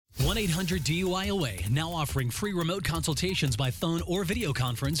1-800-DUI-AWAY, now offering free remote consultations by phone or video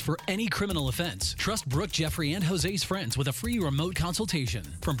conference for any criminal offense. Trust Brooke, Jeffrey, and Jose's friends with a free remote consultation.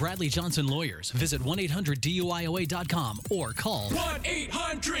 From Bradley Johnson Lawyers, visit 1-800-DUI-AWAY.com or call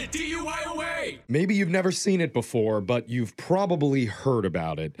 1-800-DUI-AWAY. Maybe you've never seen it before, but you've probably heard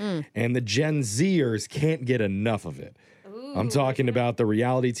about it. And the Gen Zers can't get enough of it. I'm talking about the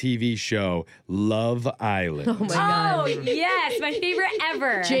reality TV show Love Island. Oh my God. Oh, yes, my favorite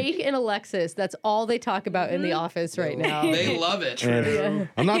ever. Jake and Alexis, that's all they talk about in the office right now. They love it. And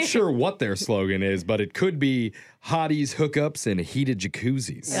I'm not sure what their slogan is, but it could be hotties, hookups, and heated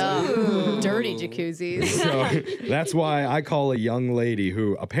jacuzzis. Dirty jacuzzis. So that's why I call a young lady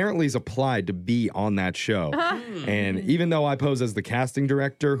who apparently has applied to be on that show. And even though I pose as the casting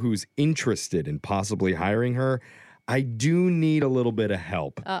director who's interested in possibly hiring her, I do need a little bit of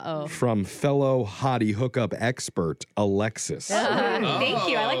help from fellow hottie hookup expert Alexis. Thank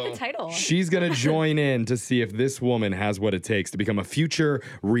you. I like the title. She's going to join in to see if this woman has what it takes to become a future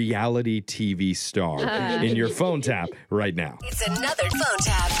reality TV star in your phone tap right now. It's another phone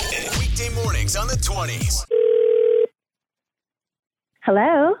tap. Weekday mornings on the 20s.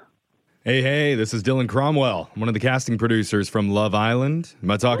 Hello? Hey, this is Dylan Cromwell. I'm one of the casting producers from Love Island.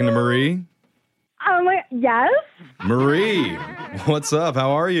 Am I talking to Marie? Yes? Marie, what's up?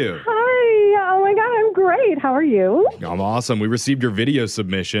 How are you? Hi. Oh my God, I'm great. How are you? I'm awesome. We received your video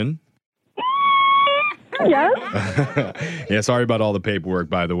submission. Yes? Yeah, sorry about all the paperwork,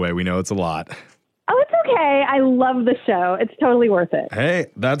 by the way. We know it's a lot. Oh, it's okay. I love the show. It's totally worth it. Hey,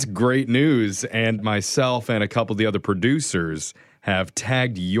 that's great news. And myself and a couple of the other producers have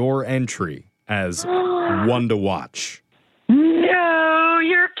tagged your entry as one to watch. No,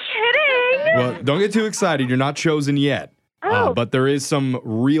 you're kidding. Well, don't get too excited. You're not chosen yet. But there is some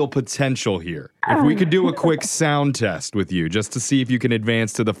real potential here. If we could do a quick sound test with you just to see if you can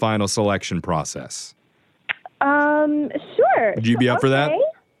advance to the final selection process. Sure. Would you be up for that?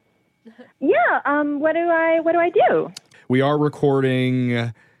 Yeah. What do I do? We are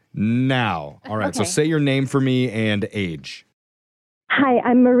recording now. All right. So Okay. say your name for me and age. Hi,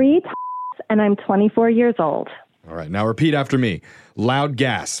 I'm Marie and I'm 24 years old. All right. Now repeat after me. Loud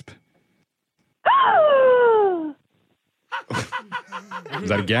gasp. Is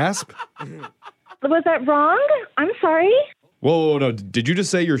that a gasp? Was that wrong? I'm sorry. Whoa, no. Did you just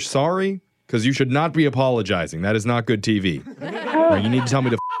say you're sorry? Because you should not be apologizing. That is not good TV. You need to tell me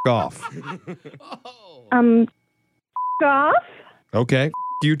to off. Off? Okay.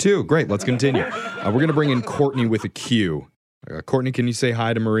 You too. Great. Let's continue. We're going to bring in Courtney with a Q. Courtney, can you say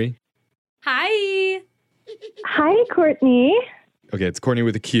hi to Marie? Hi. Hi, Courtney. Okay, it's Courtney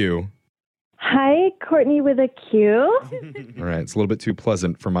with a Q. Hi, Courtney with a Q. All right, it's a little bit too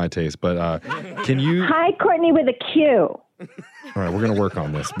pleasant for my taste, but can you... Hi, Courtney with a Q. All right, we're going to work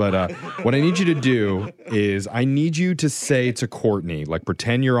on this, but what I need you to do is I need you to say to Courtney, like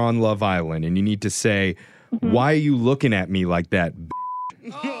pretend you're on Love Island, and you need to say, why are you looking at me like that,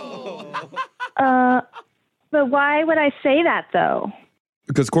 But why would I say that, though?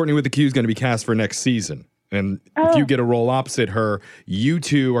 Because Courtney with the Q is going to be cast for next season. And if you get a role opposite her, you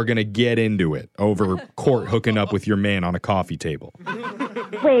two are going to get into it over Court hooking up with your man on a coffee table.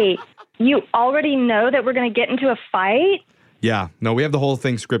 Wait, you already know that we're going to get into a fight? Yeah, no, we have the whole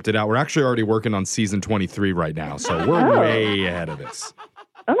thing scripted out. We're actually already working on season 23 right now, so we're way ahead of this.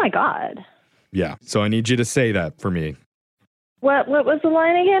 Oh, my God. Yeah, so I need you to say that for me. What was the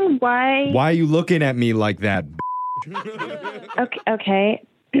line again? Why? Why are you looking at me like that? Okay.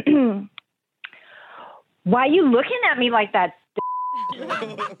 Why are you looking at me like that?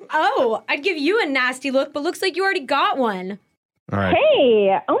 Oh, I'd give you a nasty look, but looks like you already got one. All right.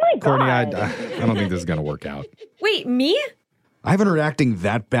 Hey, oh my God. Courtney, I don't think this is going to work out. Wait, me? I haven't heard acting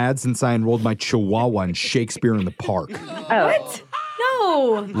that bad since I enrolled my chihuahua in Shakespeare in the Park. What?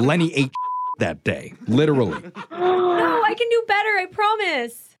 No. Lenny ate that day, literally. No, I can do better, I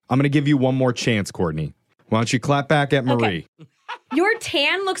promise. I'm going to give you one more chance, Courtney. Why don't you clap back at Marie? Okay. Your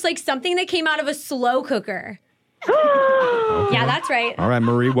tan looks like something that came out of a slow cooker. Okay. Yeah, that's right. All right,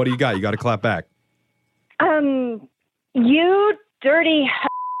 Marie, what do you got? You got to clap back. You dirty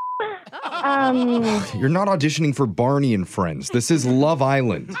You're not auditioning for Barney and Friends. This is Love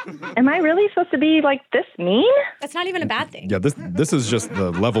Island. Am I really supposed to be like this mean? That's not even a bad thing. Yeah, this is just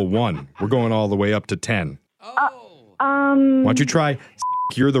the level 1. We're going all the way up to 10. Why don't you try,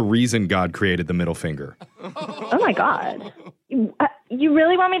 you're the reason God created the middle finger. Oh my God. You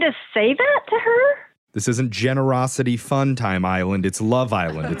really want me to say that to her? This isn't Generosity Fun Time Island. It's Love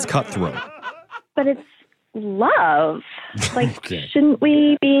Island. It's cutthroat. But it's love. Like, Okay. shouldn't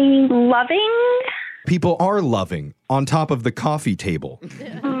we be loving? People are loving on top of the coffee table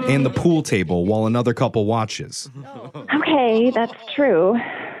and the pool table while another couple watches. Okay, that's true.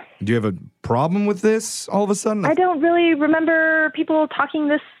 Do you have a problem with this all of a sudden? I don't really remember people talking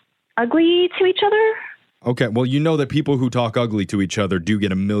this ugly to each other. Okay, well, you know that people who talk ugly to each other do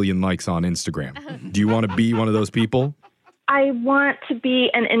get 1 million likes on Instagram. Do you want to be one of those people? I want to be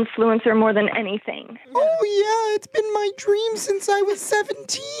an influencer more than anything. Oh, yeah, it's been my dream since I was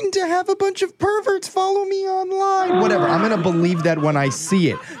 17 to have a bunch of perverts follow me online. Whatever, I'm going to believe that when I see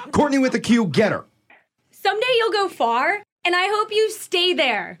it. Courtney with a Q, get her. Someday you'll go far, and I hope you stay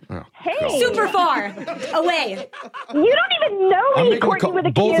there. Hey, Super far away. you don't even know me, Courtney with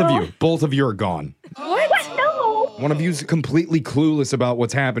a Q. Both of you are gone. What? No. One of you's completely clueless about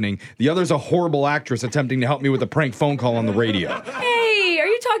what's happening. The other's a horrible actress attempting to help me with a prank phone call on the radio. Hey, are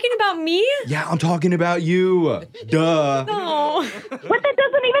you talking about me? Yeah, I'm talking about you. Duh. Oh. What? That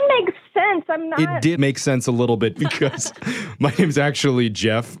doesn't even make sense. I'm not. It did make sense a little bit because my name's actually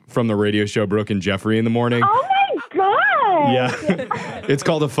Jeff from the radio show Brooke and Jeffrey in the Morning. Oh my god. Yeah, it's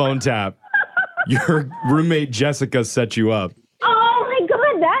called a phone tap. Your roommate Jessica set you up. Oh my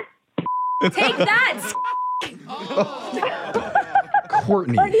god, that. Take that.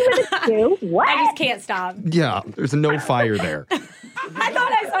 Courtney. Courtney with a Q? What? I just can't stop. Yeah, there's no fire there. I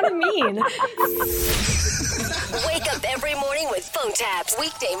thought I sounded mean. Wake up every morning with phone taps.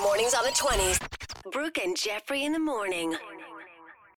 Weekday mornings on the 20s. Brooke and Jeffrey in the morning.